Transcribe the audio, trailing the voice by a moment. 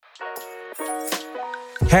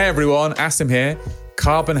Hey everyone, Asim here.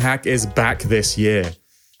 Carbon Hack is back this year.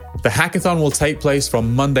 The hackathon will take place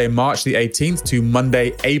from Monday, March the 18th to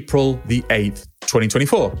Monday, April the 8th,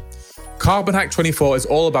 2024. Carbon Hack 24 is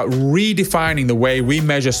all about redefining the way we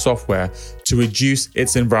measure software to reduce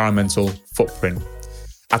its environmental footprint.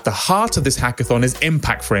 At the heart of this hackathon is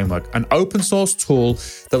Impact Framework, an open source tool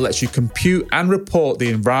that lets you compute and report the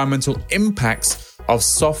environmental impacts of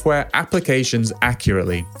software applications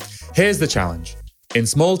accurately. Here's the challenge. In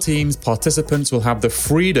small teams, participants will have the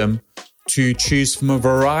freedom to choose from a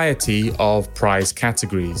variety of prize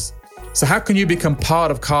categories. So how can you become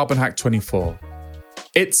part of Carbon Hack 24?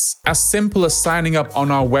 It's as simple as signing up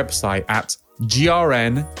on our website at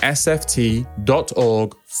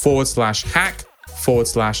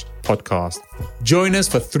grnsft.org/hack/podcast. Join us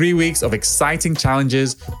for 3 weeks of exciting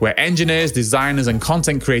challenges where engineers, designers, and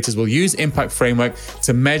content creators will use Impact Framework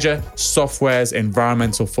to measure software's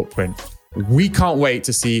environmental footprint. We can't wait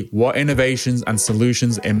to see what innovations and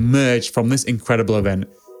solutions emerge from this incredible event.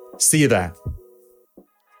 See you there.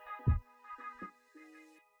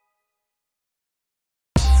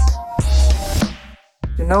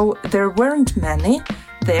 You know, there weren't many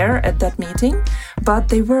there at that meeting, but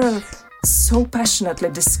they were so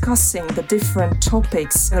passionately discussing the different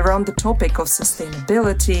topics around the topic of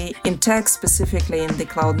sustainability in tech, specifically in the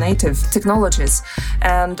cloud-native technologies.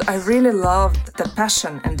 And I really loved the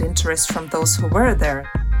passion and interest from those who were there.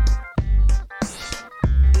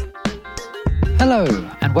 Hello,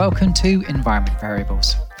 and welcome to Environment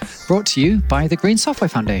Variables, brought to you by the Green Software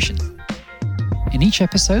Foundation. In each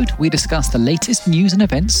episode, we discuss the latest news and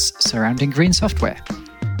events surrounding green software.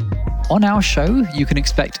 On our show, you can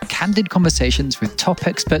expect candid conversations with top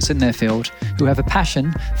experts in their field who have a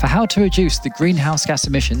passion for how to reduce the greenhouse gas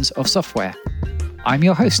emissions of software. I'm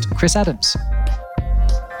your host, Chris Adams.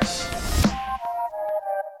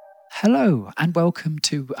 Hello, and welcome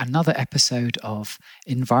to another episode of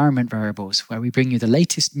Environment Variables, where we bring you the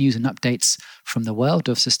latest news and updates from the world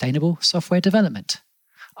of sustainable software development.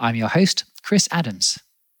 I'm your host, Chris Adams.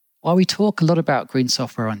 While we talk a lot about green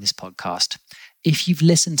software on this podcast, if you've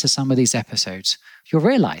listened to some of these episodes, you'll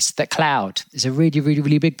realize that cloud is a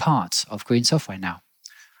really big part of green software now.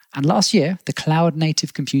 And last year, the Cloud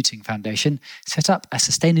Native Computing Foundation set up a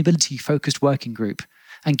sustainability-focused working group.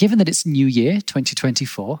 And given that it's New Year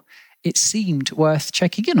 2024, it seemed worth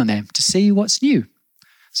checking in on them to see what's new.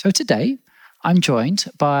 So today, I'm joined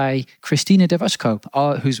by Kristina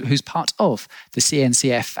Devochko, who's part of the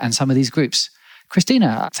CNCF and some of these groups.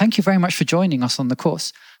 Kristina, thank you very much for joining us on the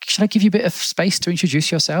course. Should I give you a bit of space to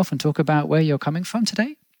introduce yourself and talk about where you're coming from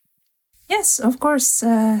today? Yes, of course.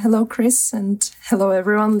 Hello, Chris, and hello,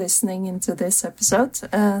 everyone listening into this episode.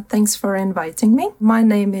 Thanks for inviting me. My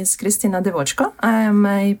name is Kristina Devochko. I am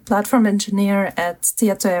a platform engineer at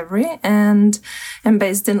Tieto and am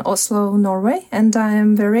based in Oslo, Norway, and I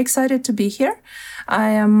am very excited to be here. I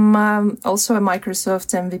am also a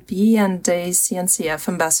Microsoft MVP and a CNCF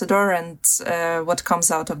ambassador, and what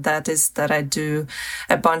comes out of that is that I do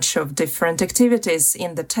a bunch of different activities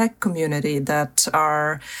in the tech community that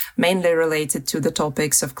are mainly related to the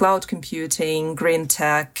topics of cloud computing, green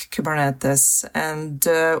tech, Kubernetes, and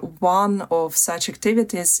one of such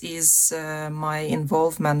activities is my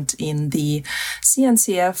involvement in the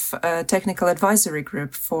CNCF Technical Advisory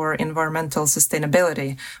Group for Environmental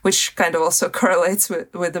Sustainability, which kind of also correlates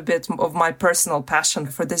with a bit of my personal passion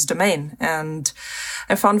for this domain. And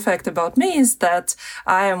a fun fact about me is that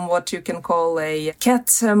I am what you can call a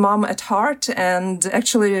cat mom at heart. And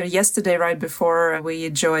actually yesterday, right before we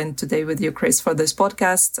joined today with you, Chris, for this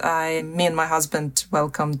podcast, me and my husband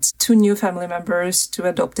welcomed 2 new family members, 2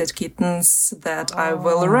 adopted kittens that I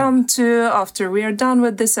will run to after we are done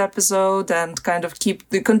with this episode and kind of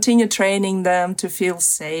continue training them to feel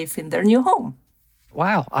safe in their new home.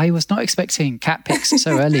 Wow, I was not expecting cat pics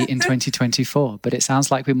so early in 2024, but it sounds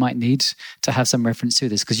like we might need to have some reference to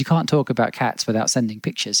this because you can't talk about cats without sending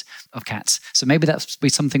pictures of cats. So maybe that's be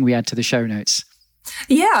something we add to the show notes.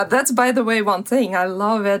 Yeah, that's, by the way, one thing. I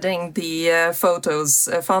love adding the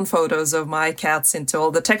fun photos of my cats into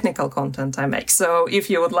all the technical content I make. So if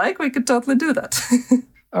you would like, we could totally do that.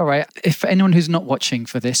 All right. If anyone who's not watching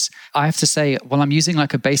for this, I have to say, well, I'm using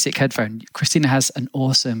like a basic headphone. Kristina has an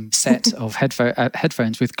awesome set of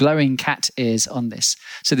headphones with glowing cat ears on this.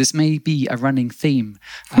 So this may be a running theme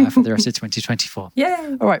for the rest of 2024.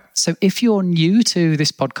 Yeah. All right. So if you're new to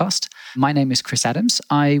this podcast, my name is Chris Adams.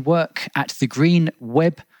 I work at the Green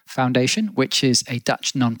Web Foundation, which is a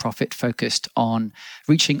Dutch nonprofit focused on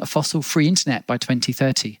reaching a fossil-free internet by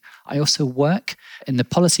 2030. I also work in the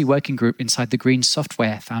policy working group inside the Green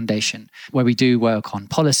Software Foundation, where we do work on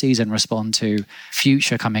policies and respond to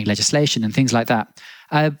future coming legislation and things like that.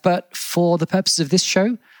 But for the purposes of this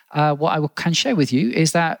show, what I can share with you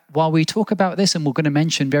is that while we talk about this and we're going to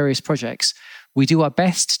mention various projects, we do our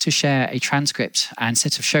best to share a transcript and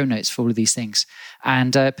set of show notes for all of these things.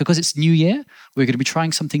 And because it's New Year, we're going to be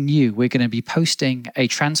trying something new. We're going to be posting a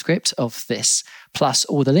transcript of this, plus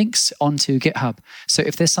all the links onto GitHub. So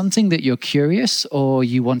if there's something that you're curious or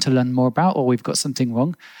you want to learn more about, or we've got something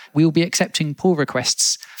wrong, we will be accepting pull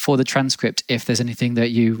requests for the transcript if there's anything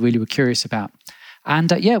that you really were curious about. And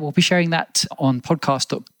we'll be sharing that on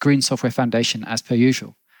podcast.Green Software Foundation as per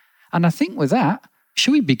usual. And I think with that,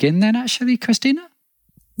 should we begin then, actually, Christina?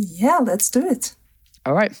 Yeah, let's do it.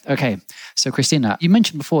 All right. Okay. So, Christina, you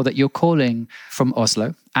mentioned before that you're calling from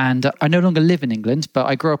Oslo, and I no longer live in England, but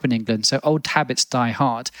I grew up in England, so old habits die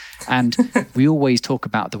hard. And we always talk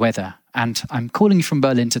about the weather. And I'm calling you from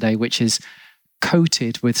Berlin today, which is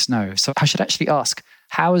coated with snow. So I should actually ask,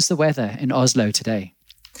 how is the weather in Oslo today?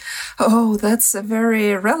 Oh, that's a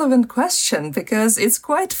very relevant question because it's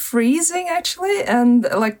quite freezing actually. And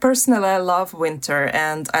like personally, I love winter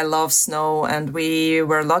and I love snow. And we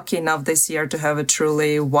were lucky enough this year to have a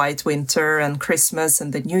truly white winter and Christmas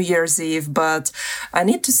and the New Year's Eve. But I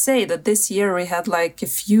need to say that this year we had like a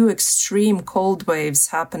few extreme cold waves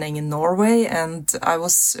happening in Norway. And I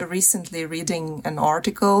was recently reading an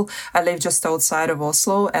article. I live just outside of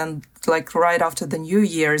Oslo, and like right after the New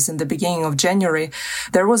Year's in the beginning of January,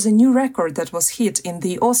 there was a new record that was hit in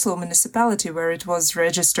the Oslo municipality where it was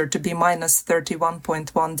registered to be minus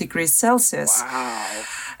 31.1 degrees Celsius. Wow.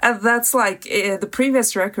 And that's like, the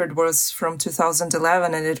previous record was from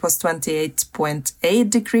 2011 and it was 28.8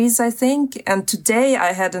 degrees, I think. And today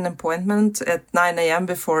I had an appointment at 9 a.m.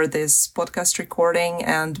 before this podcast recording.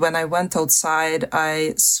 And when I went outside,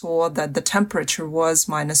 I saw that the temperature was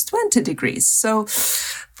minus 20 degrees. So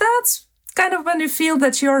that's kind of when you feel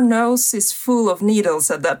that your nose is full of needles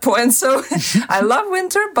at that point. So I love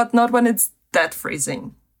winter, but not when it's that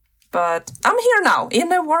freezing. But I'm here now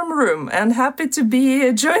in a warm room and happy to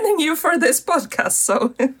be joining you for this podcast.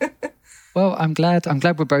 So, well, I'm glad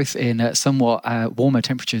we're both in somewhat warmer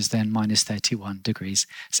temperatures than minus 31 degrees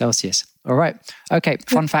Celsius. All right. Okay.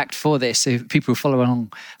 Fun fact for this, if people follow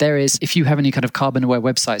along, there is, if you have any kind of carbon aware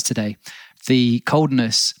websites today, the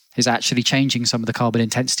coldness is actually changing some of the carbon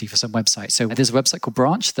intensity for some websites. So there's a website called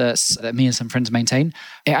Branch that me and some friends maintain.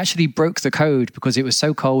 It actually broke the code because it was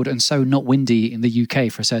so cold and so not windy in the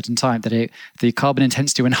UK for a certain time that the carbon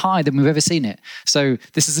intensity went higher than we've ever seen it. So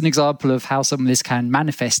this is an example of how some of this can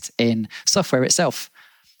manifest in software itself.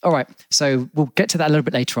 All right, so we'll get to that a little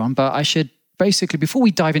bit later on, but I should basically, before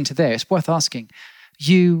we dive into there, it's worth asking,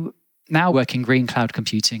 you now work in green cloud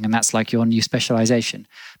computing, and that's like your new specialization.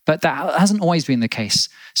 But that hasn't always been the case.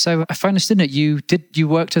 So if I understood it, you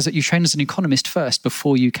trained as an economist first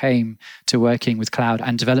before you came to working with cloud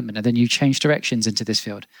and development, and then you changed directions into this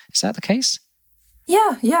field. Is that the case?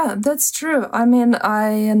 Yeah, that's true. I mean,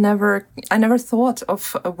 I never thought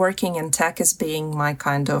of working in tech as being my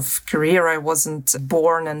kind of career. I wasn't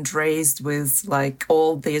born and raised with like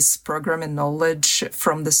all this programming knowledge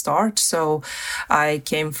from the start. So I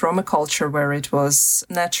came from a culture where it was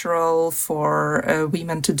natural for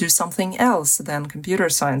women to do something else than computer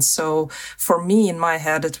science. So for me, in my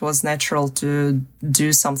head, it was natural to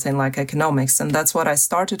do something like economics. And that's what I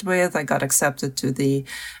started with. I got accepted to the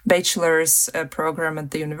bachelor's program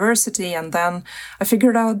at the university, and then I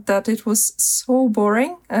figured out that it was so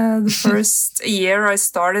boring. The first year I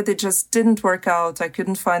started, it just didn't work out. I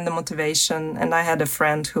couldn't find the motivation, and I had a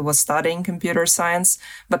friend who was studying computer science,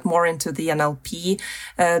 but more into the NLP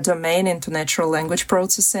domain, into natural language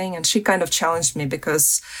processing, and she kind of challenged me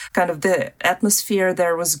because kind of the atmosphere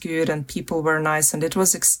there was good and people were nice and it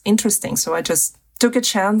was interesting. So I just took a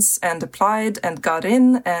chance and applied and got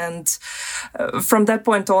in. And from that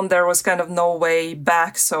point on, there was kind of no way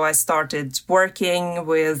back. So I started working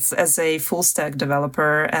as a full stack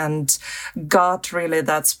developer and got really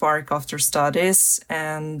that spark after studies.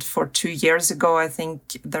 And for 2 years ago, I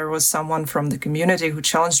think there was someone from the community who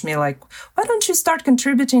challenged me like, why don't you start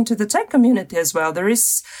contributing to the tech community as well? There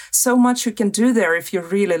is so much you can do there if you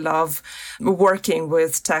really love working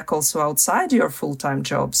with tech also outside your full-time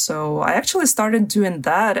job. So I actually started doing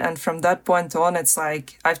that. And from that point on, it's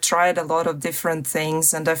like I've tried a lot of different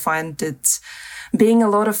things and I find it being a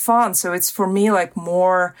lot of fun. So it's for me like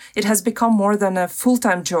it has become more than a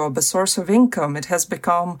full-time job, a source of income. It has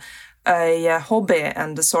become a hobby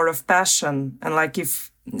and a sort of passion. And like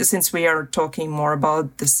if since we are talking more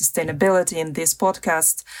about the sustainability in this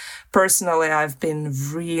podcast, personally, I've been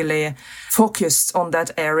really focused on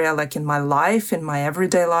that area, like in my life, in my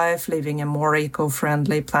everyday life, living a more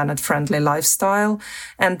eco-friendly, planet-friendly lifestyle.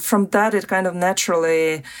 And from that, it kind of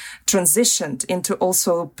naturally transitioned into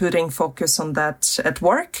also putting focus on that at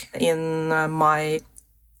work in my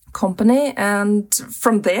company. And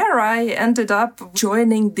from there, I ended up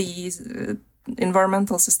joining the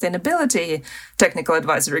environmental sustainability technical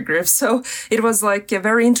advisory group. So it was like a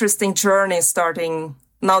very interesting journey starting,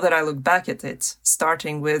 now that I look back at it,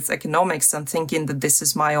 starting with economics and thinking that this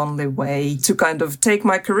is my only way to kind of take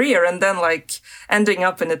my career, and then like ending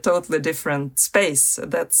up in a totally different space.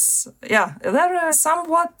 That's,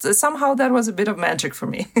 somehow that was a bit of magic for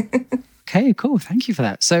me. Okay, cool. Thank you for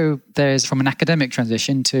that. So there's from an academic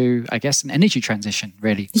transition to, I guess, an energy transition,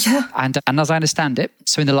 really. Yeah. And as I understand it,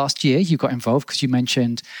 so in the last year, you got involved because you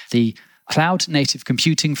mentioned the Cloud Native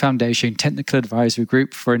Computing Foundation Technical Advisory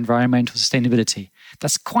Group for Environmental Sustainability.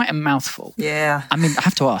 That's quite a mouthful. Yeah. I mean, I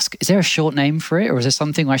have to ask, is there a short name for it, or is there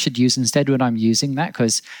something I should use instead when I'm using that?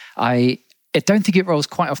 Because I don't think it rolls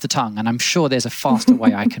quite off the tongue, and I'm sure there's a faster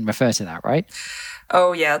way I can refer to that, right?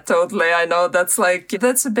 Oh, yeah, totally. I know that's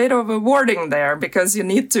a bit of a wording there, because you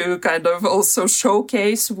need to kind of also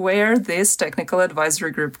showcase where this technical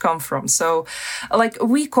advisory group come from. So like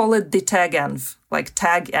we call it the TAG-ENV, like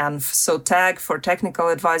TAG-ENV. So TAG for technical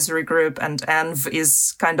advisory group, and ENV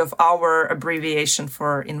is kind of our abbreviation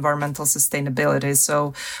for environmental sustainability.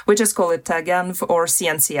 So we just call it TAG-ENV or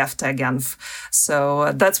CNCF TAG-ENV.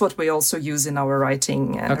 So that's what we also use in our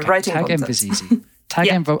writing TAG-ENV is easy.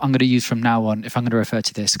 TAG-ENV I'm going to use from now on if I'm going to refer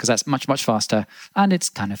to this, because that's much, much faster and it's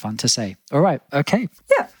kind of fun to say. All right. Okay.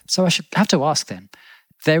 Yeah. So I should have to ask then.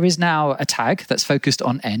 There is now a tag that's focused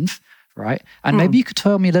on ENV, right? And maybe you could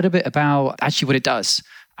tell me a little bit about actually what it does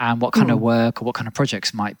and what kind of work or what kind of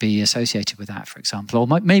projects might be associated with that, for example, or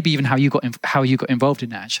maybe even how you got involved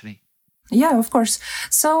in it actually. Yeah, of course.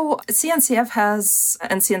 So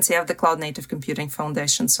CNCF, the Cloud Native Computing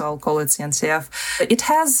Foundation, so I'll call it CNCF. It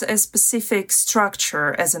has a specific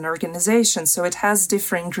structure as an organization. So it has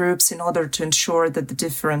different groups in order to ensure that the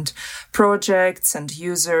different projects and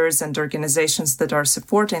users and organizations that are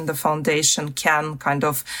supporting the foundation can kind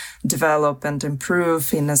of develop and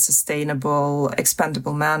improve in a sustainable,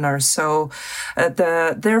 expandable manner. So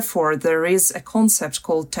therefore, there is a concept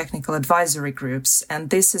called technical advisory groups. And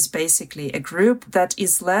this is basically a group that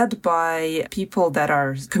is led by people that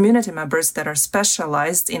are community members that are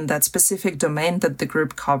specialized in that specific domain that the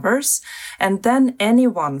group covers. And then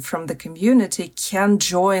anyone from the community can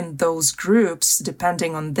join those groups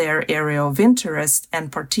depending on their area of interest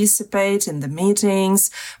and participate in the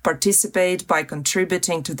meetings, participate by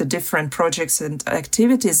contributing to the different projects and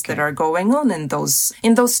activities that are going on in those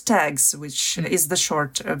tags, which is the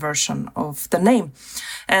short version of the name.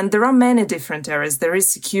 And there are many different areas. There is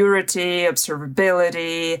security,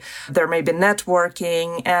 observability, there may be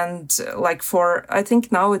networking, and I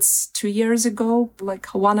think now it's 2 years ago, like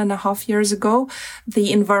 1.5 years ago,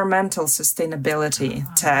 the environmental sustainability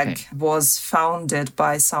tag was founded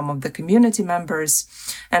by some of the community members.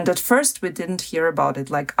 And at first we didn't hear about it.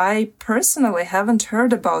 Like I personally haven't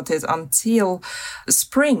heard about it until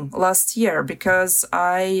spring last year, because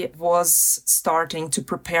I was starting to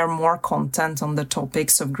prepare more content on the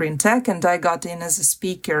topics of green tech, and I got in as a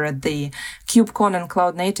speaker at the KubeCon and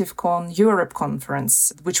Cloud Native Con Europe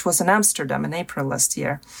conference, which was in Amsterdam in April last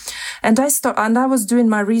year. And I was doing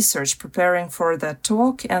my research, preparing for that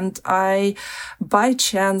talk, and I, by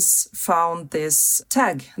chance, found this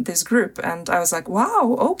tag, this group, and I was like,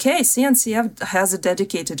 wow, okay, CNCF has a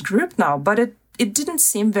dedicated group now, but it didn't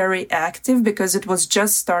seem very active because it was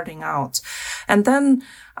just starting out. And then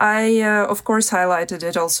I, of course, highlighted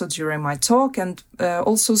it also during my talk, and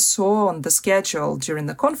also saw on the schedule during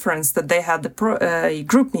the conference that they had the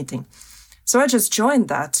group meeting. So I just joined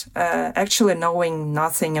that, actually knowing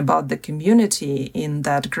nothing about the community in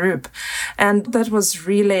that group. And that was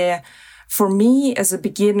really, for me as a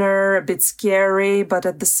beginner, a bit scary, but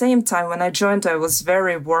at the same time, when I joined, I was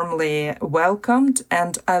very warmly welcomed,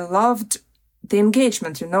 and I loved the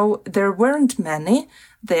engagement. There weren't many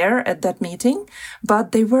there at that meeting,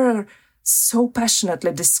 but they were so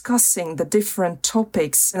passionately discussing the different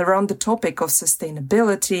topics around the topic of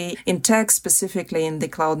sustainability in tech, specifically in the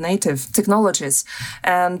cloud native technologies.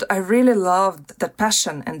 And I really loved that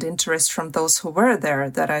passion and interest from those who were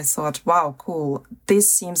there, that I thought, wow, cool.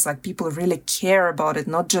 This seems like people really care about it,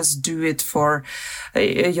 not just do it for,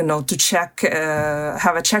 to check,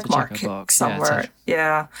 have a check mark somewhere.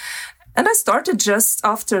 Yeah. And I started just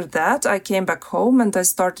after that. I came back home and I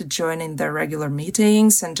started joining their regular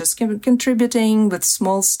meetings and just contributing with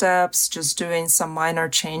small steps, just doing some minor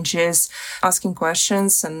changes, asking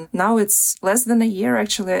questions. And now it's less than a year,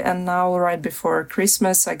 actually. And now, right before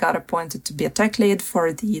Christmas, I got appointed to be a tech lead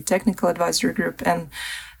for the technical advisory group. And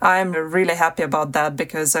I'm really happy about that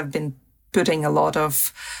because I've been putting a lot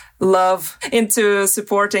of love into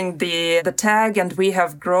supporting the tag, and we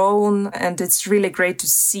have grown, and it's really great to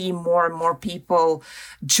see more and more people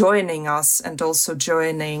joining us and also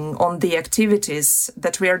joining on the activities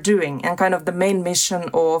that we are doing. And kind of the main mission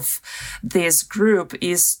of this group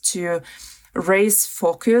is to raise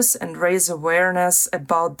focus and raise awareness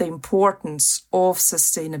about the importance of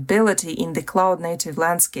sustainability in the cloud-native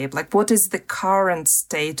landscape. Like, what is the current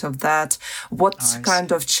state of that? What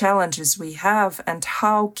kind of challenges we have, and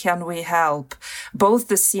how can we help both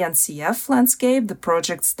the CNCF landscape, the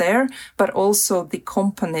projects there, but also the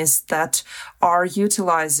companies that are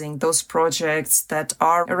utilizing those projects that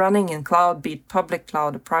are running in cloud, be it public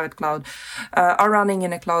cloud or private cloud, are running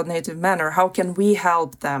in a cloud-native manner. How can we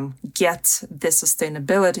help them get the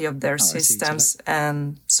sustainability of their systems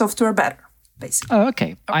and software better, basically? Oh,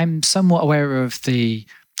 okay. I'm somewhat aware of the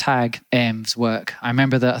tag AIM's work. I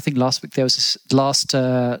remember that I think last week there was towards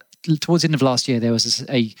the end of last year, there was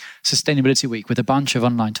a sustainability week with a bunch of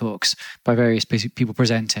online talks by various people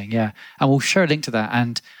presenting. Yeah. And we'll share a link to that.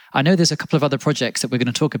 And I know there's a couple of other projects that we're going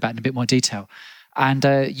to talk about in a bit more detail. And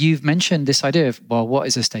you've mentioned this idea of, well, what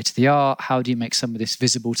is the state of the art? How do you make some of this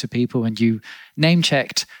visible to people? And you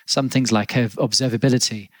name-checked some things like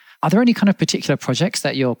observability. Are there any kind of particular projects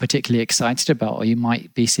that you're particularly excited about, or you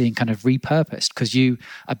might be seeing kind of repurposed? Because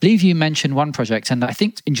I believe you mentioned one project, and I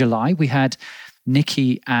think in July we had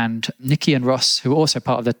Nikki and Ross, who were also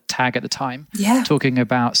part of the tag at the time, talking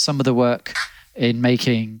about some of the work in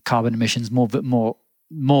making carbon emissions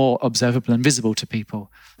more observable and visible to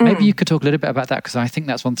people. Maybe you could talk a little bit about that, because I think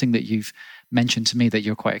that's one thing that you've mentioned to me that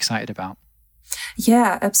you're quite excited about.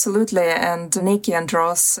 Yeah, absolutely. And Nikki and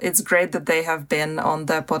Ross, it's great that they have been on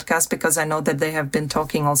the podcast, because I know that they have been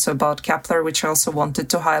talking also about Kepler, which I also wanted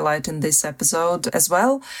to highlight in this episode as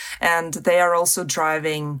well. And they are also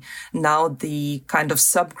driving now the kind of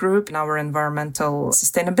subgroup in our environmental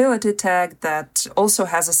sustainability tag that also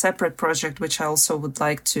has a separate project, which I also would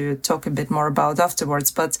like to talk a bit more about afterwards.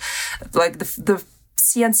 But like the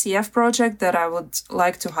CNCF project that I would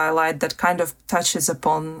like to highlight that kind of touches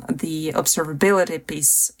upon the observability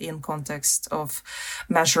piece in context of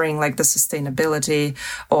measuring like the sustainability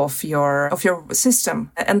of your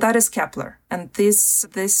system. And that is Kepler. And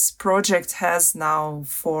this project has now,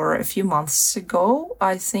 for a few months ago,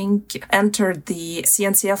 I think, entered the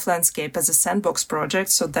CNCF landscape as a sandbox project.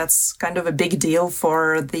 So that's kind of a big deal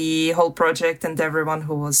for the whole project and everyone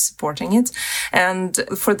who was supporting it. And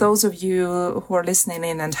for those of you who are listening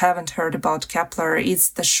in and haven't heard about Kepler, it's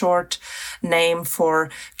the short name for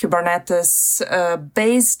Kubernetes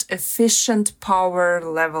based efficient power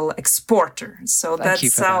level exporter. So that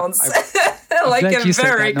sounds like a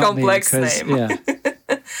very complex name. Yeah.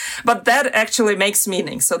 But that actually makes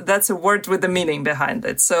meaning. So that's a word with a meaning behind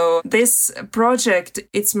it. So this project,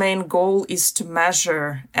 its main goal is to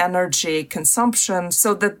measure energy consumption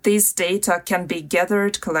so that these data can be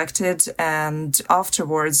gathered, collected, and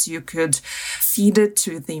afterwards you could feed it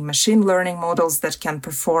to the machine learning models that can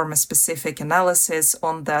perform a specific analysis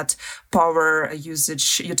on that power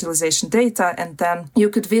usage utilization data. And then you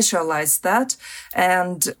could visualize that.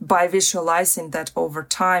 And by visualizing that over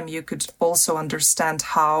time, you could also understand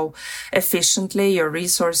how efficiently your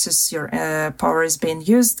resources, your power is being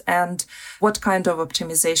used, and what kind of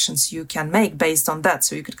optimizations you can make based on that.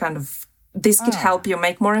 So you could this could help you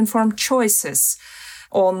make more informed choices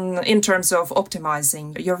in terms of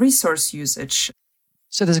optimizing your resource usage.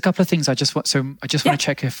 So there's a couple of things I just want to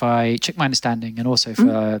check if I check my understanding, and also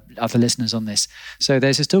for other listeners on this. So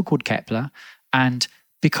there's a tool called Kepler, and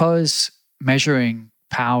because measuring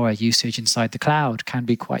power usage inside the cloud can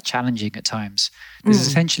be quite challenging at times, this is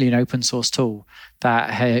essentially an open source tool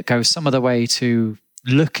that goes some of the way to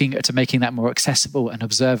looking to making that more accessible and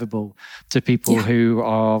observable to people who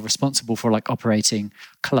are responsible for like operating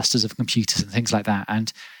clusters of computers and things like that.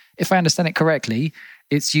 And if I understand it correctly,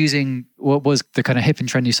 it's using what was the kind of hip and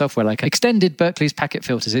trendy software, like extended Berkeley's packet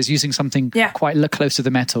filters. It's using something quite close to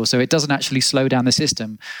the metal, so it doesn't actually slow down the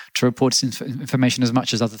system to report its information as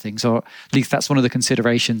much as other things, or at least that's one of the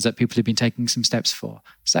considerations that people have been taking some steps for.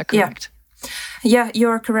 Is that correct? Yeah, you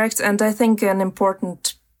are correct. And I think an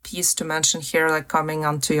important piece to mention here, like coming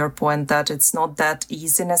onto your point, that it's not that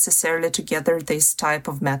easy necessarily to gather this type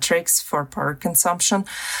of metrics for power consumption.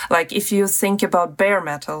 Like if you think about bare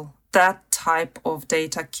metal, that type of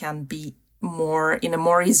data can be in a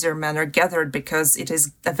more easier manner gathered because it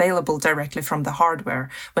is available directly from the hardware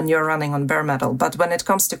when you're running on bare metal. But when it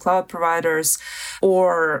comes to cloud providers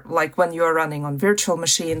or like when you're running on virtual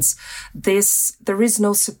machines, there is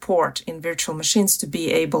no support in virtual machines to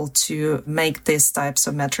be able to make these types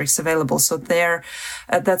of metrics available. So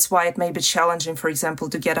that's why it may be challenging, for example,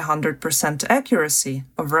 to get 100% accuracy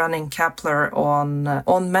of running Kepler on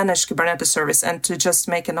managed Kubernetes service. And to just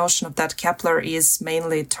make a notion of that, Kepler is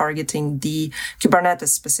mainly targeting the Kubernetes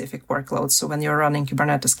specific workloads. So when you're running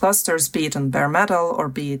Kubernetes clusters, be it on bare metal or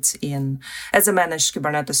be it as a managed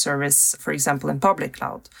Kubernetes service, for example, in public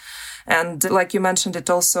cloud. And like you mentioned, it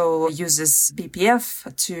also uses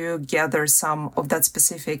BPF to gather some of that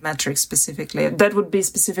specific metrics specifically that would be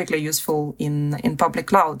specifically useful in public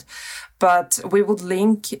cloud. But we would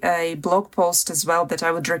link a blog post as well that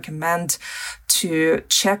I would recommend to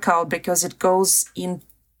check out because it goes in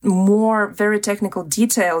more very technical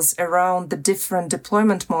details around the different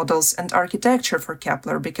deployment models and architecture for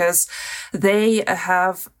Kepler because they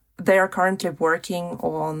are currently working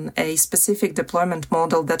on a specific deployment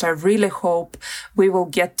model that I really hope we will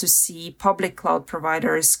get to see public cloud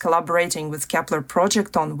providers collaborating with Kepler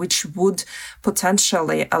project on, which would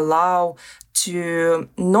potentially allow to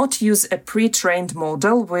not use a pre-trained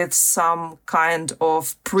model with some kind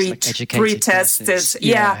of pre-tested.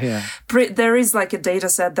 There is like a data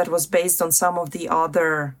set that was based on some of the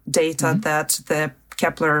other data that the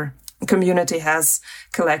Kepler community has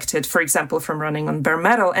collected, for example, from running on bare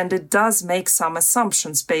metal. And it does make some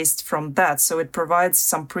assumptions based from that. So it provides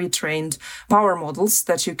some pre-trained power models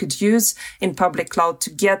that you could use in public cloud to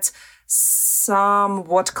get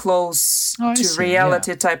somewhat close to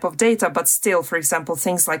reality type of data. But still, for example,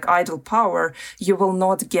 things like idle power, you will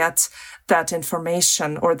not get that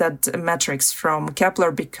information or that metrics from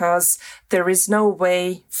Kepler because there is no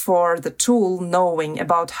way for the tool knowing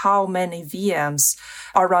about how many VMs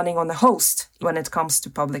are running on a host when it comes to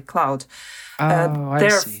public cloud. I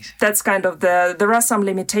see. That's kind of there are some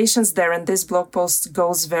limitations there, and this blog post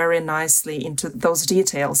goes very nicely into those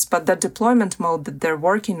details. But the deployment mode that they're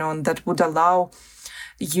working on that would allow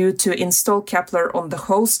you to install Kepler on the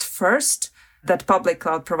host first, that public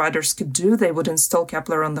cloud providers could do. They would install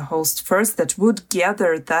Kepler on the host first that would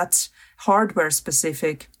gather that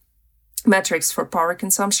hardware-specific metrics for power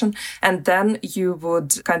consumption, and then you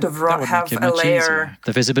would kind of have a layer. Easier.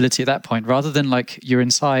 The visibility at that point, rather than like you're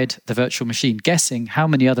inside the virtual machine guessing how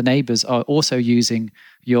many other neighbors are also using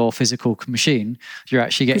your physical machine, you're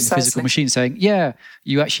actually getting the physical machine saying, yeah,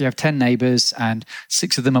 you actually have 10 neighbors and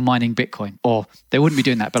 6 of them are mining Bitcoin. Or they wouldn't be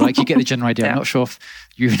doing that, but like you get the general idea. I'm not sure if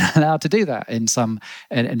you're allowed to do that in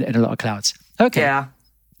a lot of clouds. Okay. Yeah.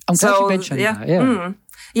 I'm glad you mentioned that. Yeah.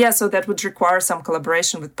 Yeah, so that would require some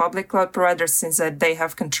collaboration with public cloud providers since they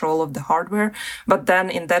have control of the hardware. But then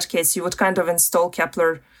in that case, you would kind of install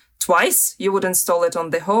Kepler twice. You would install it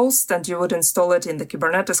on the host and you would install it in the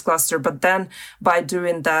Kubernetes cluster. But then by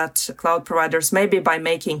doing that, cloud providers, maybe by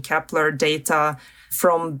making Kepler data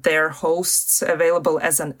from their hosts available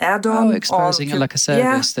as an add-on. Exposing it like a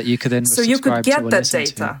service that you could then so you could get that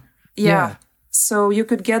data. To. Yeah. So you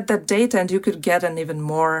could get that data and you could get an even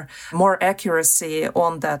more accuracy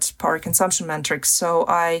on that power consumption metric. So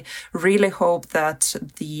I really hope that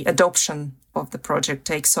the adoption of the project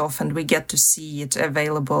takes off and we get to see it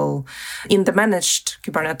available in the managed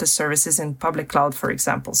Kubernetes services in public cloud, for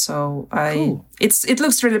example. So it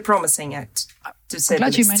looks really promising. I'm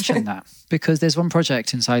glad you mentioned that because there's one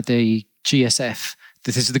project inside the GSF.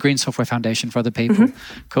 This is the Green Software Foundation for other people,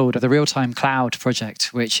 called the Real-Time Cloud Project,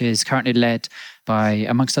 which is currently led by,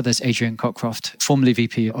 amongst others, Adrian Cockcroft, formerly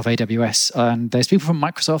VP of AWS. And there's people from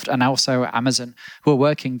Microsoft and also Amazon who are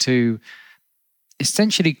working to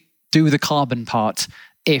essentially do the carbon part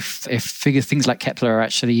if things like Kepler are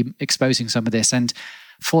actually exposing some of this. And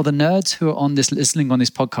for the nerds who are listening on this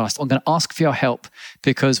podcast, I'm going to ask for your help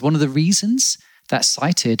because one of the reasons that's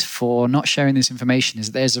cited for not sharing this information is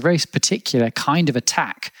that there's a very particular kind of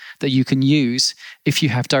attack that you can use if you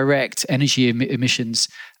have direct energy emissions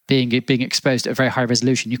being exposed at a very high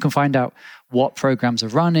resolution. You can find out what programs are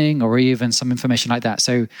running or even some information like that.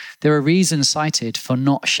 So there are reasons cited for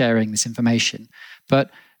not sharing this information.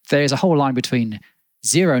 But there's a whole line between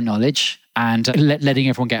zero knowledge and letting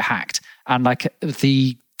everyone get hacked. And like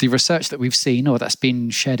the research that we've seen or that's been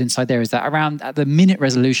shared inside there is that around at the minute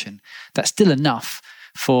resolution, that's still enough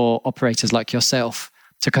for operators like yourself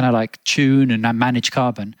to kind of like tune and manage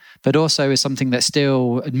carbon, but also is something that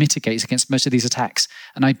still mitigates against most of these attacks.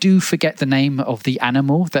 And I do forget the name of the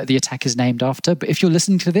animal that the attack is named after, but if you're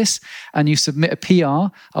listening to this and you submit a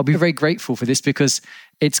PR, I'll be very grateful for this because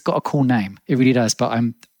it's got a cool name. It really does, but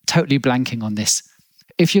totally blanking on this.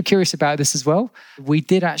 If you're curious about this as well, we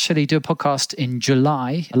did actually do a podcast in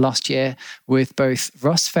July last year with both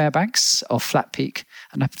Ross Fairbanks of Flat Peak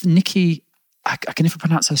and Nikki, I can never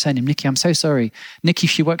pronounce her surname. Nikki, I'm so sorry. Nikki,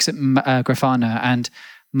 she works at Grafana, and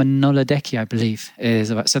Manoladeki, I believe,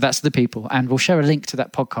 is about. So that's the people. And we'll share a link to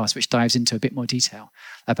that podcast, which dives into a bit more detail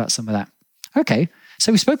about some of that. Okay,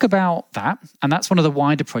 so we spoke about that, and that's one of the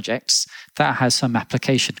wider projects that has some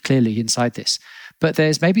application clearly inside this. But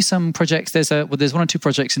there's maybe some projects, there's one or two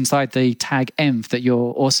projects inside the tag ENV that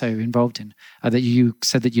you're also involved in, that you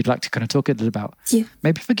said that you'd like to kind of talk a little about. Yeah.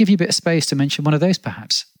 Maybe if I give you a bit of space to mention one of those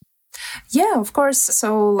perhaps. Yeah, of course.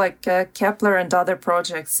 So like Kepler and other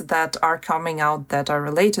projects that are coming out that are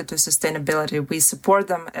related to sustainability, we support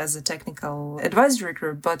them as a technical advisory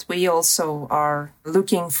group, but we also are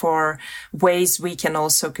looking for ways we can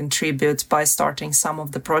also contribute by starting some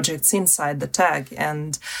of the projects inside the tag.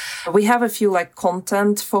 And we have a few like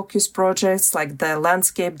content focused projects, like the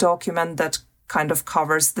landscape document that kind of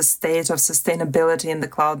covers the state of sustainability in the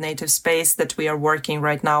cloud native space that we are working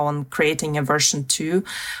right now on creating a version 2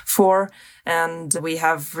 for. And we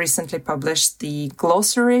have recently published the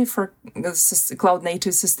glossary for cloud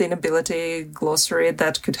native sustainability glossary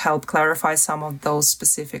that could help clarify some of those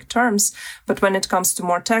specific terms. But when it comes to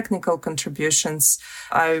more technical contributions,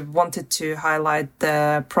 I wanted to highlight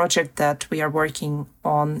the project that we are working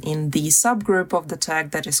on in the subgroup of the tag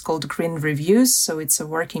that is called Green Reviews. So it's a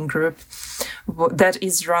working group that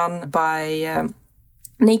is run by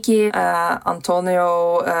Nikki,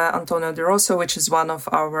 Antonio De Rosso, which is one of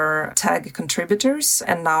our tag contributors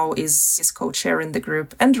and now is co-chair in the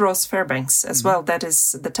group, and Ross Fairbanks as well. That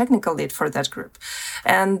is the technical lead for that group.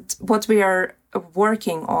 And what we are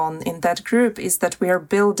working on in that group is that we are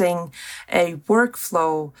building a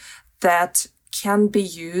workflow that can be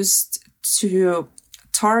used to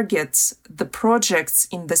target the projects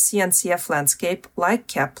in the CNCF landscape, like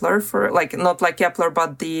Kepler, for like not like Kepler,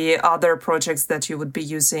 but the other projects that you would be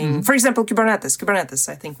using. For example, Kubernetes,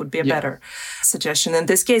 I think, would be a better suggestion in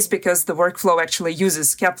this case, because the workflow actually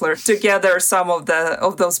uses Kepler to gather some of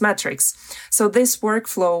those metrics. So this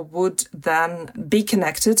workflow would then be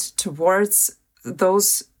connected towards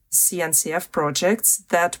those CNCF projects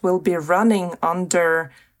that will be running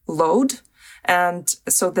under load, and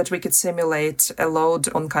so that we could simulate a load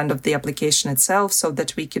on kind of the application itself, so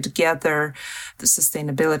that we could gather the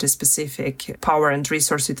sustainability specific power and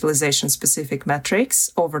resource utilization specific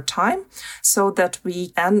metrics over time, so that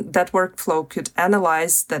that workflow could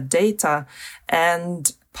analyze the data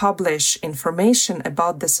and publish information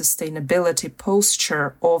about the sustainability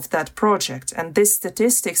posture of that project. And these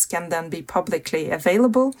statistics can then be publicly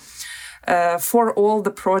available for all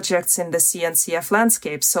the projects in the CNCF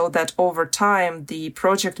landscape, so that over time the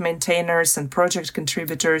project maintainers and project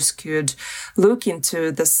contributors could look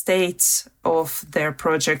into the state of their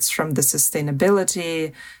projects from the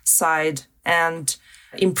sustainability side and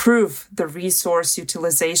improve the resource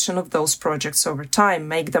utilization of those projects over time,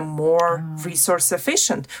 make them more resource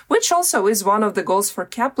efficient, which also is one of the goals for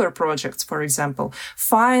Kepler projects, for example.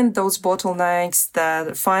 Find those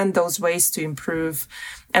bottlenecks, find those ways to improve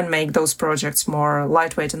and make those projects more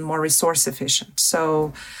lightweight and more resource efficient.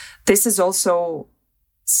 So this is also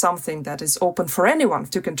something that is open for anyone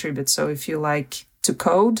to contribute. So if you like to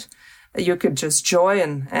code, you could just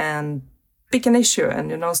join and pick an issue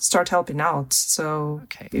and, start helping out. So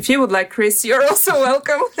if you would like, Chris, you're also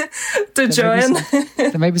welcome to join.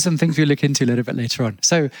 There may be some things we'll look into a little bit later on.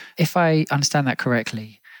 So if I understand that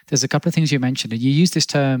correctly, there's a couple of things you mentioned, and you use this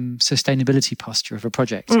term sustainability posture of a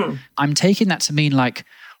project. I'm taking that to mean like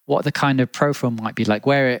what the kind of profile might be, like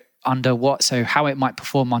where it under what, so how it might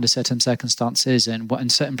perform under certain circumstances, and what in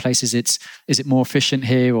certain places is it more efficient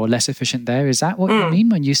here or less efficient there? Is that what you mean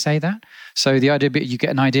when you say that? So the idea, you get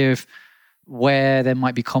an idea of where there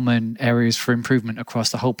might be common areas for improvement across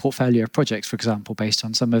the whole portfolio of projects, for example, based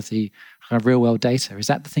on some of the kind of real world data. Is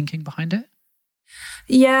that the thinking behind it?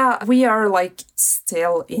 Yeah, we are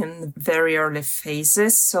still in very early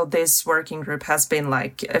phases. So this working group has been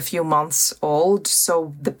a few months old.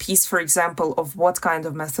 So the piece, for example, of what kind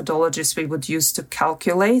of methodologies we would use to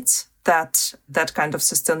calculate that kind of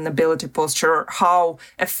sustainability posture, how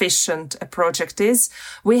efficient a project is,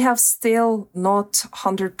 we have still not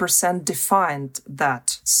 100% defined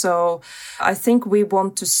that. So I think we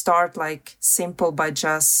want to start simple by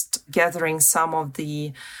just gathering some of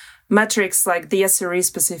the metrics, like the SRE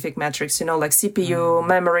specific metrics, like CPU,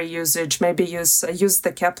 memory usage, maybe use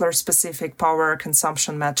the Kepler specific power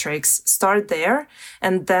consumption metrics, start there.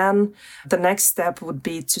 And then the next step would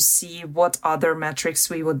be to see what other metrics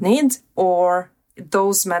we would need, or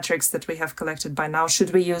those metrics that we have collected by now,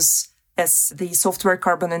 should we use as the software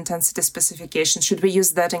carbon intensity specification? Should we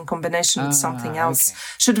use that in combination with something else? Okay.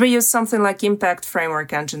 Should we use something like Impact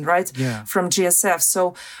Framework Engine, right? Yeah. From GSF.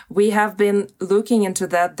 So we have been looking into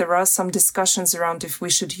that. There are some discussions around if we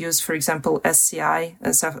should use, for example, SCI,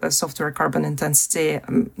 as a software carbon intensity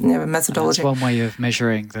methodology. That's one way of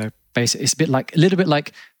measuring the basic. It's a little bit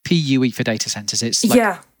like PUE for data centers. It's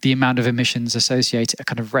like the amount of emissions associated, a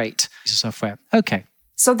kind of rate piece of software. Okay.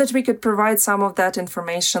 So that we could provide some of that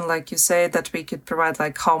information, like you say, that we could provide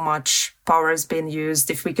like how much power is being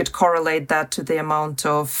used, if we could correlate that to the amount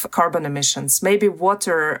of carbon emissions, maybe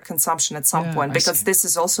water consumption at some point, because this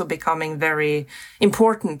is also becoming very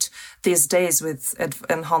important these days with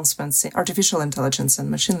enhancements in artificial intelligence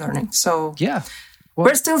and machine learning. So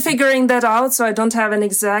we're still figuring that out, so I don't have an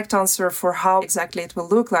exact answer for how exactly it will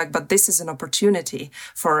look like, but this is an opportunity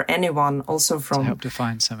for anyone also from... to help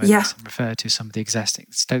define some of this and refer to some of the existing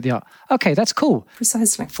state-of-the-art. Okay, that's cool.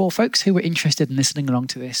 Precisely. For folks who are interested in listening along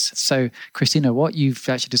to this, so Christina, what you've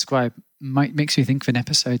actually described makes me think of an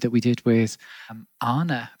episode that we did with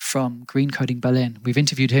Arne from Green Coding Berlin. We've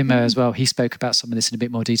interviewed him as well. He spoke about some of this in a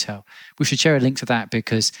bit more detail. We should share a link to that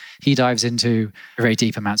because he dives into very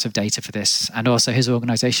deep amounts of data for this. And also his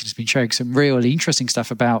organization has been showing some really interesting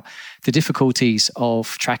stuff about the difficulties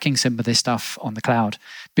of tracking some of this stuff on the cloud.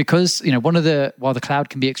 Because, while the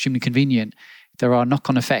cloud can be extremely convenient, there are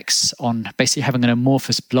knock-on effects on basically having an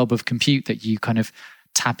amorphous blob of compute that you kind of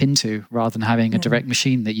tap into rather than having a direct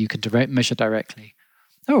machine that you can measure directly.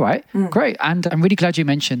 All right, great. And I'm really glad you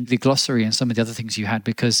mentioned the glossary and some of the other things you had,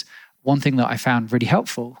 because one thing that I found really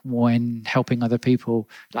helpful when helping other people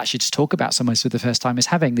actually just talk about some of this for the first time is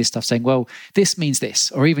having this stuff saying, well, this means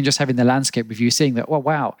this, or even just having the landscape review, seeing that, well,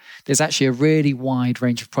 wow, there's actually a really wide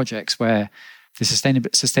range of projects where the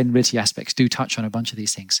sustainability aspects do touch on a bunch of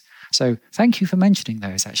these things. So thank you for mentioning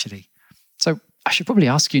those, actually. So I should probably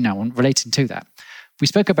ask you now, relating to that, we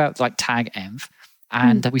spoke about like Tag Env,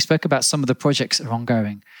 and we spoke about some of the projects that are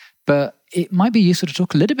ongoing, but it might be useful to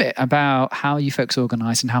talk a little bit about how you folks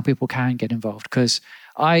organize and how people can get involved, because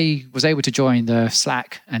I was able to join the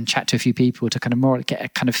Slack and chat to a few people to kind of more get a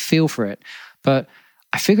kind of feel for it. But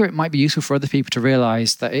I figure it might be useful for other people to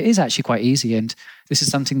realize that it is actually quite easy, and this is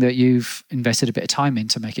something that you've invested a bit of time in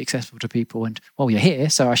to make it accessible to people. And well, you're here,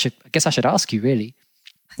 so I guess I should ask you, really.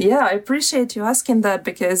 Yeah, I appreciate you asking that,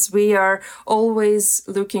 because we are always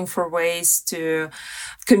looking for ways to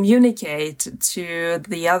communicate to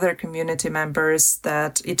the other community members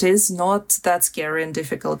that it is not that scary and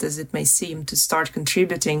difficult as it may seem to start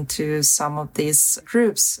contributing to some of these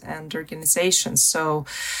groups and organizations. So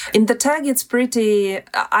in the tag,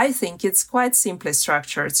 I think it's quite simply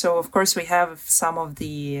structured. So of course we have some of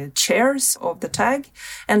the chairs of the tag,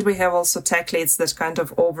 and we have also tech leads that kind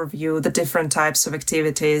of overview the different types of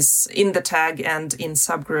activities in the tag and in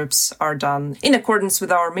subgroups are done in accordance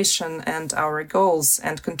with our mission and our goals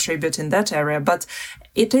and contribute in that area. But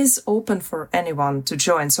it is open for anyone to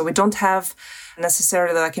join. So we don't have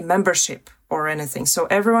necessarily like a membership or anything. So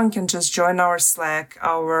everyone can just join our Slack,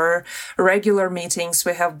 our regular meetings.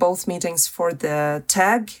 We have both meetings for the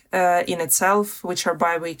tag in itself, which are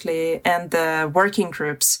bi-weekly, and the working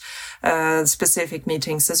groups specific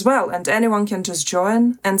meetings as well. And anyone can just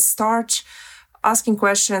join and start asking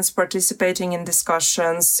questions, participating in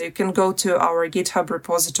discussions. You can go to our GitHub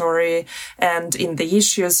repository and in the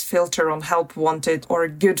issues filter on help wanted or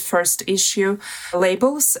good first issue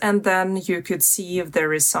labels. And then you could see if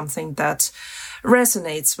there is something that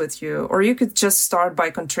resonates with you, or you could just start by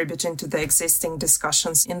contributing to the existing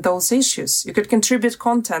discussions in those issues. You could contribute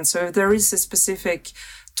content. So if there is a specific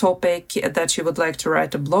topic that you would like to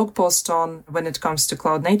write a blog post on when it comes to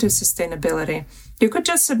cloud native sustainability, you could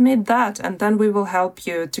just submit that, and then we will help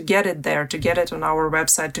you to get it there, to get it on our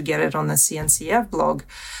website, to get it on the CNCF blog.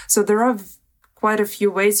 So there are quite a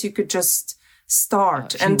few ways you could just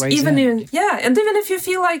start. And even if you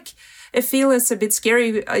feel like it's a bit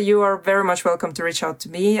scary, you are very much welcome to reach out to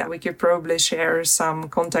me. We could probably share some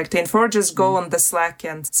contact info, or just go on the Slack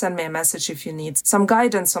and send me a message if you need some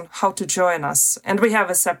guidance on how to join us. And we have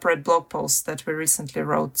a separate blog post that we recently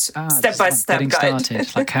wrote, step-by-step guide.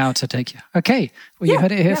 Started, like how to take you. Okay, well, you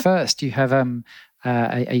heard it here first. You have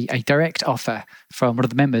a direct offer from one of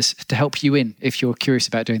the members to help you in if you're curious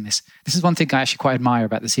about doing this. This is one thing I actually quite admire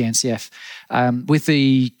about the CNCF. With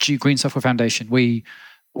the Green Software Foundation,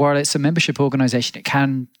 while it's a membership organization, it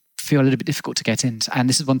can feel a little bit difficult to get in. And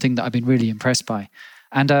this is one thing that I've been really impressed by.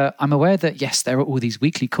 And I'm aware that, yes, there are all these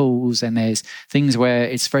weekly calls and there's things where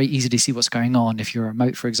it's very easy to see what's going on if you're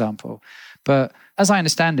remote, for example. But as I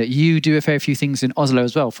understand it, you do a fair few things in Oslo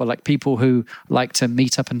as well for like people who like to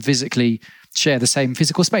meet up and physically share the same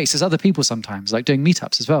physical space as other people sometimes, like doing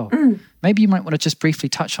meetups as well. Maybe you might want to just briefly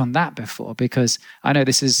touch on that before, because I know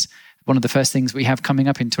this is one of the first things we have coming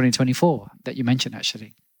up in 2024 that you mentioned,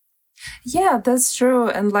 actually. Yeah, that's true.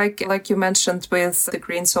 And like you mentioned with the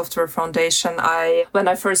Green Software Foundation, when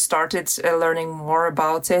I first started learning more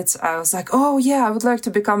about it, I was like, oh yeah, I would like to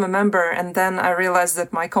become a member. And then I realized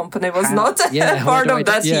that my company was not part of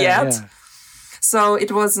that yet. Yeah. So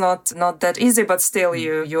it was not that easy, but still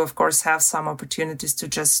you of course have some opportunities to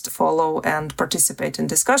just follow and participate in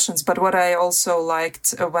discussions. But what I also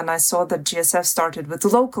liked when I saw that GSF started with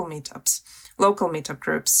local meetup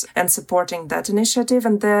groups and supporting that initiative.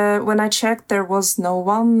 And when I checked, there was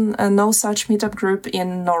no such meetup group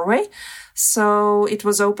in Norway. So it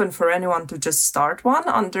was open for anyone to just start one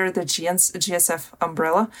under the GSF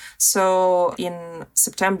umbrella. So in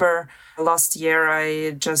September last year,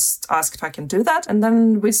 I just asked if I can do that. And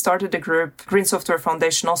then we started a group, Green Software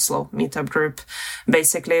Foundation Oslo meetup group,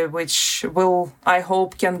 basically, which I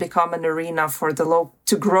hope, can become an arena for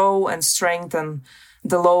to grow and strengthen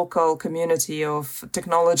the local community of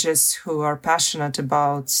technologists who are passionate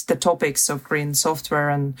about the topics of green software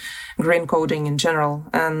and green coding in general.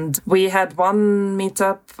 And we had one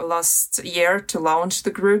meetup last year to launch the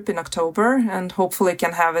group in October, and hopefully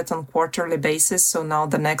can have it on quarterly basis. So now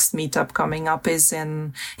the next meetup coming up is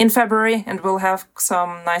in February, and we'll have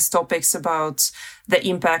some nice topics about the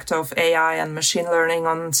impact of AI and machine learning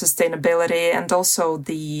on sustainability, and also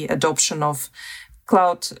the adoption of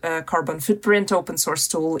cloud carbon footprint open source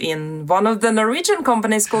tool in one of the Norwegian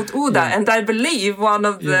companies called Uda. Yeah. And I believe one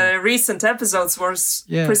of the recent episodes was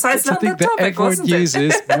precisely on that topic, everyone wasn't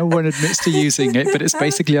uses. No one admits to using it, but it's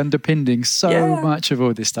basically underpinning so much of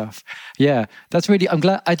all this stuff. Yeah, that's really, I'm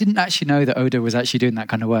glad. I didn't actually know that Uda was actually doing that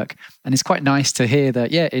kind of work. And it's quite nice to hear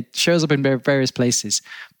that, it shows up in various places,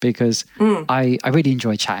 because I really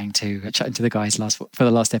enjoyed chatting to the guys for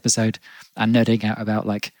the last episode and nerding out about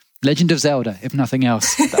Legend of Zelda, if nothing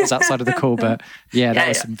else. That was outside of the call, but that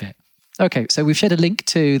was some bit. Okay, so we've shared a link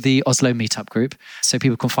to the Oslo meetup group so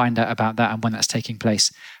people can find out about that and when that's taking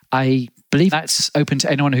place. I believe that's open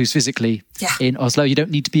to anyone who's physically in Oslo. You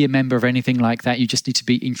don't need to be a member or anything like that. You just need to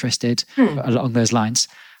be interested along those lines.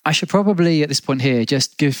 I should probably, at this point here,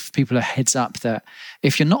 just give people a heads up that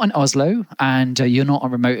if you're not in Oslo and you're not on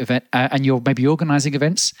a remote event and you're maybe organising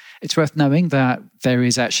events, it's worth knowing that there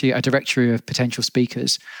is actually a directory of potential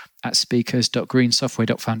speakers at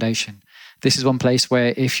speakers.greensoftware.foundation. This is one place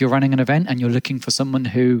where if you're running an event and you're looking for someone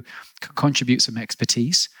who can contribute some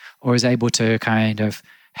expertise or is able to kind of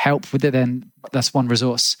help with it, then that's one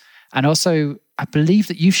resource. And also, I believe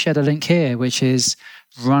that you've shared a link here, which is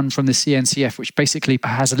run from the CNCF, which basically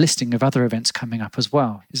has a listing of other events coming up as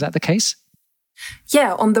well. Is that the case?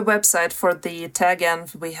 Yeah, on the website for the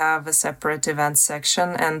TagEnv, we have a separate events section,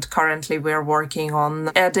 and currently we're working on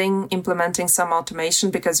implementing some automation,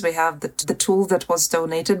 because we have the tool that was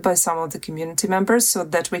donated by some of the community members, so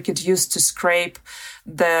that we could use to scrape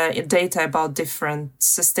the data about different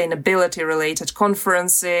sustainability related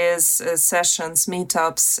conferences, sessions,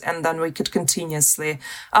 meetups, and then we could continuously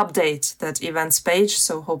update that events page.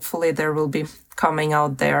 So hopefully there will be coming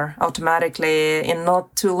out there automatically in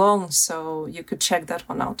not too long. So you could check that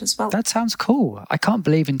one out as well. That sounds cool. I can't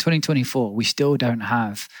believe in 2024 we still don't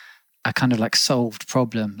have a kind of solved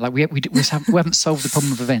problem. We haven't solved the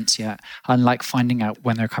problem of events yet, and finding out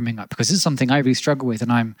when they're coming up, because this is something I really struggle with,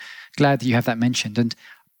 and I'm glad that you have that mentioned. And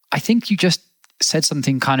I think you just said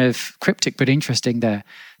something kind of cryptic but interesting there.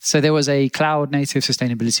 So there was a Cloud Native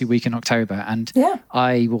Sustainability Week in October, and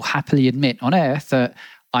I will happily admit on air that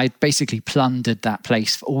I basically plundered that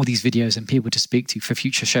place for all these videos and people to speak to for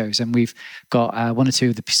future shows. And we've got one or two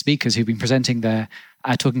of the speakers who've been presenting there,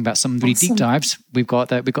 talking about some really deep dives. We've got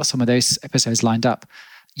some of those episodes lined up.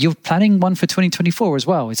 You're planning one for 2024 as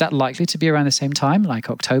well. Is that likely to be around the same time, like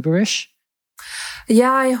October-ish?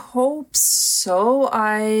 Yeah, I hope so.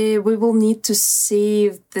 We will need to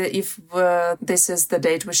see if this is the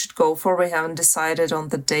date we should go for. We haven't decided on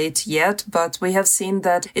the date yet, but we have seen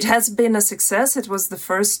that it has been a success. It was the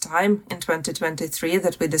first time in 2023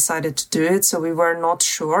 that we decided to do it, so we were not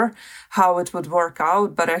sure how it would work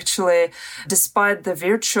out. But actually, despite the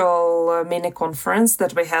virtual mini conference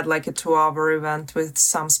that we had, a 2-hour event with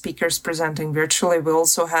some speakers presenting virtually, we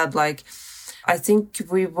also had I think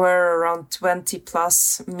we were around 20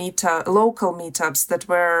 plus local meetups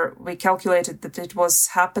we calculated that it was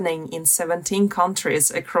happening in 17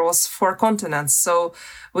 countries across 4 continents. So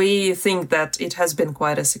we think that it has been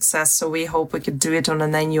quite a success. So we hope we could do it on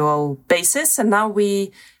an annual basis. And now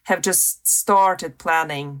we have just started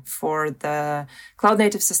planning for the Cloud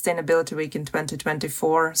Native Sustainability Week in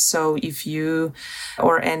 2024. So if you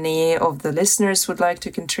or any of the listeners would like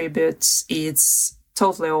to contribute, it's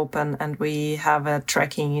totally open, and we have a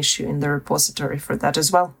tracking issue in the repository for that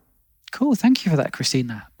as well. Cool. Thank you for that,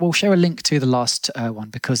 Christina. We'll share a link to the last one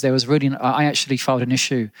because there was I actually filed an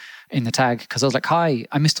issue in the tag because I was like, hi,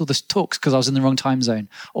 I missed all the talks because I was in the wrong time zone,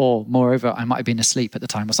 or moreover, I might have been asleep at the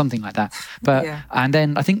time or something like that. But And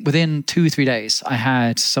then I think within 2 or 3 days, I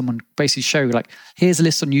had someone basically show like, here's a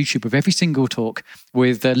list on YouTube of every single talk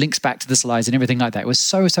with links back to the slides and everything like that. It was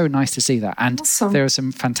so nice to see that. And awesome. There was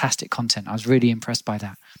some fantastic content. I was really impressed by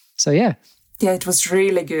that. So yeah. Yeah, it was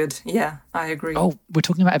really good. Yeah, I agree. Oh, we're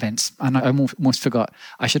talking about events, and I almost forgot.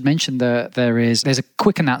 I should mention that there's a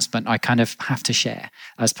quick announcement I kind of have to share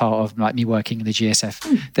as part of like me working in the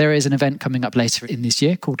GSF. There is an event coming up later in this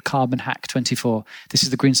year called Carbon Hack 24. This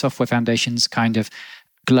is the Green Software Foundation's kind of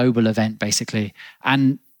global event, basically.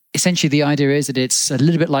 And essentially the idea is that it's a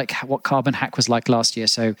little bit like what Carbon Hack was like last year.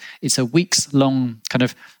 So it's a weeks-long kind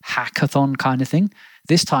of hackathon kind of thing.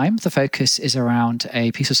 This time, the focus is around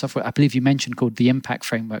a piece of software I believe you mentioned called the Impact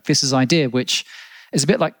Framework. This is an idea which is a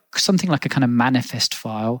bit like something like a kind of manifest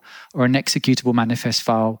file or an executable manifest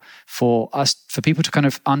file for people to kind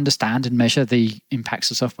of understand and measure the impacts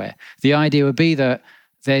of software. The idea would be that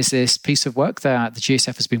there's this piece of work that the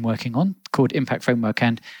GSF has been working on called Impact Framework.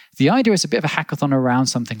 And the idea is a bit of a hackathon around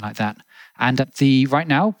something like that. And right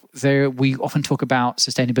now, we often talk about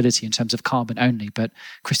sustainability in terms of carbon only. But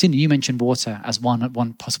Christina, you mentioned water as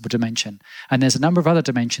one possible dimension. And there's a number of other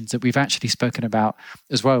dimensions that we've actually spoken about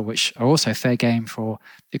as well, which are also fair game for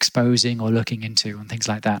exposing or looking into and things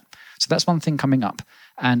like that. So that's one thing coming up.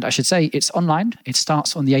 And I should say it's online. It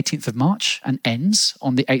starts on the 18th of March and ends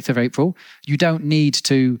on the 8th of April. You don't need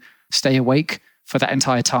to stay awake for that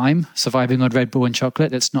entire time, surviving on Red Bull and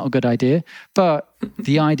chocolate. That's not a good idea. But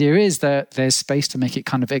the idea is that there's space to make it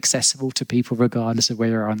kind of accessible to people regardless of where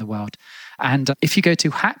you are in the world. And if you go to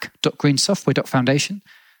hack.greensoftware.foundation,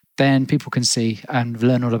 then people can see and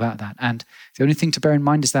learn all about that. And the only thing to bear in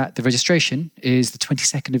mind is that the registration is the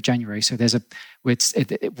 22nd of January. So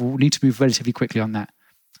it will need to move relatively quickly on that.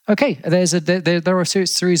 Okay, there are a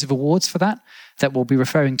series of awards for that we'll be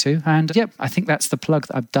referring to. And I think that's the plug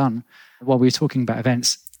that I've done while we were talking about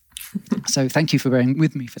events. So thank you for bearing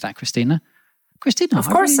with me for that, Christina. Christina, of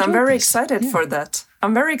course, I'm very excited for that.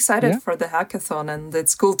 I'm very excited for the hackathon, and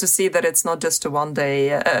it's cool to see that it's not just a one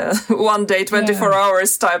day, 24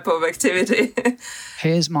 hours type of activity.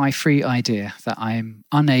 Here's my free idea that I'm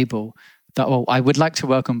unable, I would like to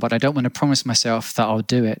welcome, but I don't want to promise myself that I'll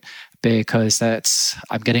do it because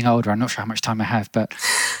I'm getting older. I'm not sure how much time I have, but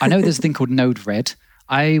I know there's a thing called Node Red.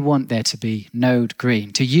 I want there to be Node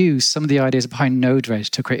Green, to use some of the ideas behind Node Red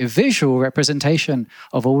to create a visual representation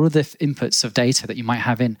of all of the inputs of data that you might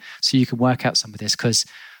have in, so you can work out some of this. Because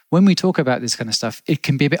when we talk about this kind of stuff, it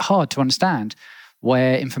can be a bit hard to understand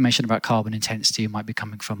where information about carbon intensity might be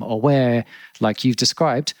coming from, or where, like you've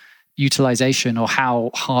described, utilization or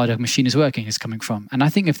how hard a machine is working is coming from. And I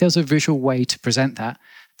think if there's a visual way to present that,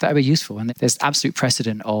 that would be useful. And there's absolute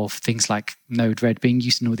precedent of things like Node Red being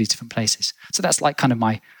used in all these different places. So that's like kind of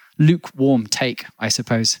my lukewarm take, I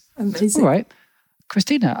suppose. Amazing. All right.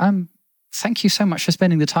 Christina, thank you so much for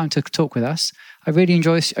spending the time to talk with us. I really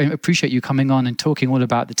appreciate you coming on and talking all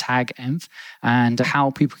about the tag env and how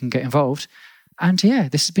people can get involved. And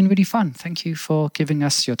this has been really fun. Thank you for giving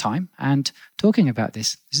us your time and talking about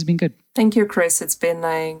this. This has been good. Thank you, Chris. It's been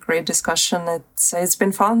a great discussion. It's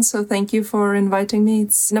been fun. So thank you for inviting me.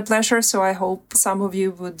 It's been a pleasure. So I hope some of you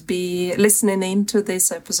would be listening into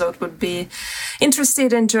this episode, would be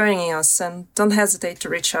interested in joining us, and don't hesitate to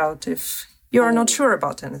reach out if you're not sure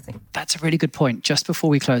about anything. That's a really good point. Just before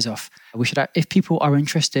we close off, if people are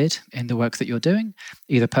interested in the work that you're doing,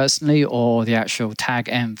 either personally or the actual tag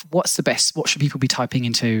env, what should people be typing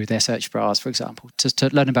into their search bars, for example, to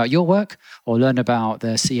learn about your work or learn about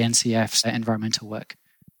the CNCF's environmental work?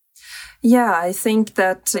 Yeah, I think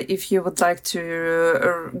that if you would like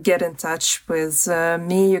to get in touch with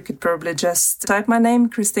me, you could probably just type my name,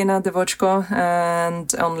 Christina Devochko,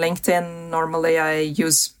 and on LinkedIn, normally I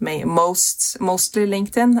use mostly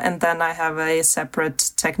LinkedIn, and then I have a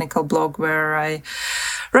separate technical blog where I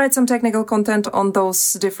write some technical content on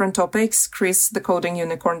those different topics,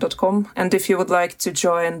 christhecodingunicorn.com. And if you would like to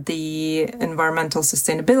join the environmental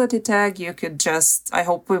sustainability tag, you could I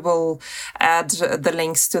hope we will add the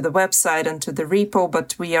links to the website and to the repo,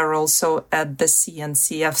 but we are also at the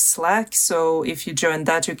CNCF Slack. So if you join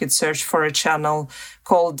that, you could search for a channel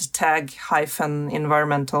called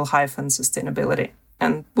tag-environmental-sustainability.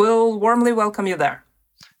 And we'll warmly welcome you there.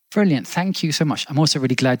 Brilliant. Thank you so much. I'm also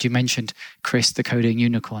really glad you mentioned Chris, the Coding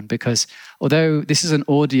Unicorn, because although this is an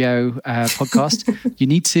audio podcast, you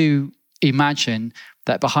need to imagine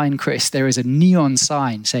that behind Chris, there is a neon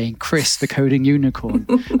sign saying Chris, the Coding Unicorn.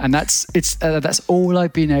 And that's all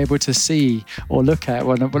I've been able to see or look at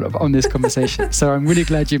on this conversation. So I'm really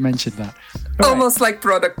glad you mentioned that. Almost like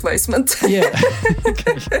product placement. Yeah.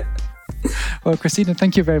 Okay. Well, Christina,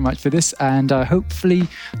 thank you very much for this. And hopefully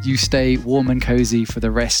you stay warm and cozy for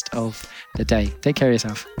the rest of the day. Take care of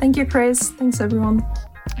yourself. Thank you, Chris. Thanks, everyone.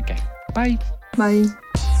 Okay. Bye. Bye.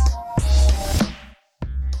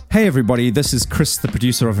 Hey everybody, this is Chris, the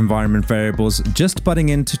producer of Environment Variables, just butting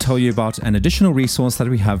in to tell you about an additional resource that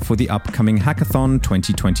we have for the upcoming Hackathon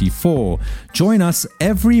 2024. Join us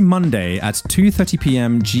every Monday at 2:30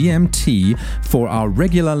 p.m. GMT for our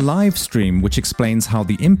regular live stream, which explains how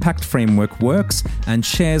the Impact Framework works and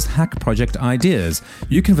shares hack project ideas.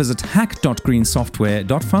 You can visit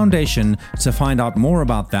hack.greensoftware.foundation to find out more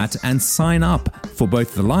about that and sign up for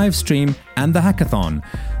both the live stream and the hackathon.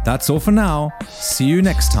 That's all for now. See you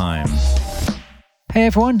next time. Hey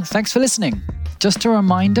everyone, thanks for listening. Just a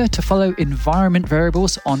reminder to follow Environment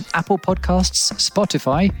Variables on Apple Podcasts,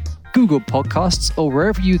 Spotify, Google Podcasts, or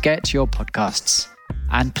wherever you get your podcasts.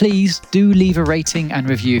 And please do leave a rating and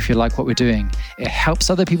review if you like what we're doing. It helps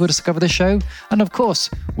other people discover the show. And of course,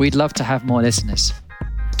 we'd love to have more listeners.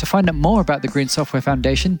 To find out more about the Green Software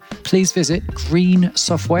Foundation, please visit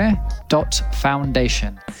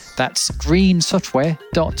greensoftware.foundation. That's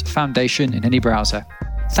greensoftware.foundation in any browser.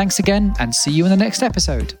 Thanks again, and see you in the next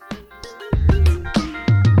episode.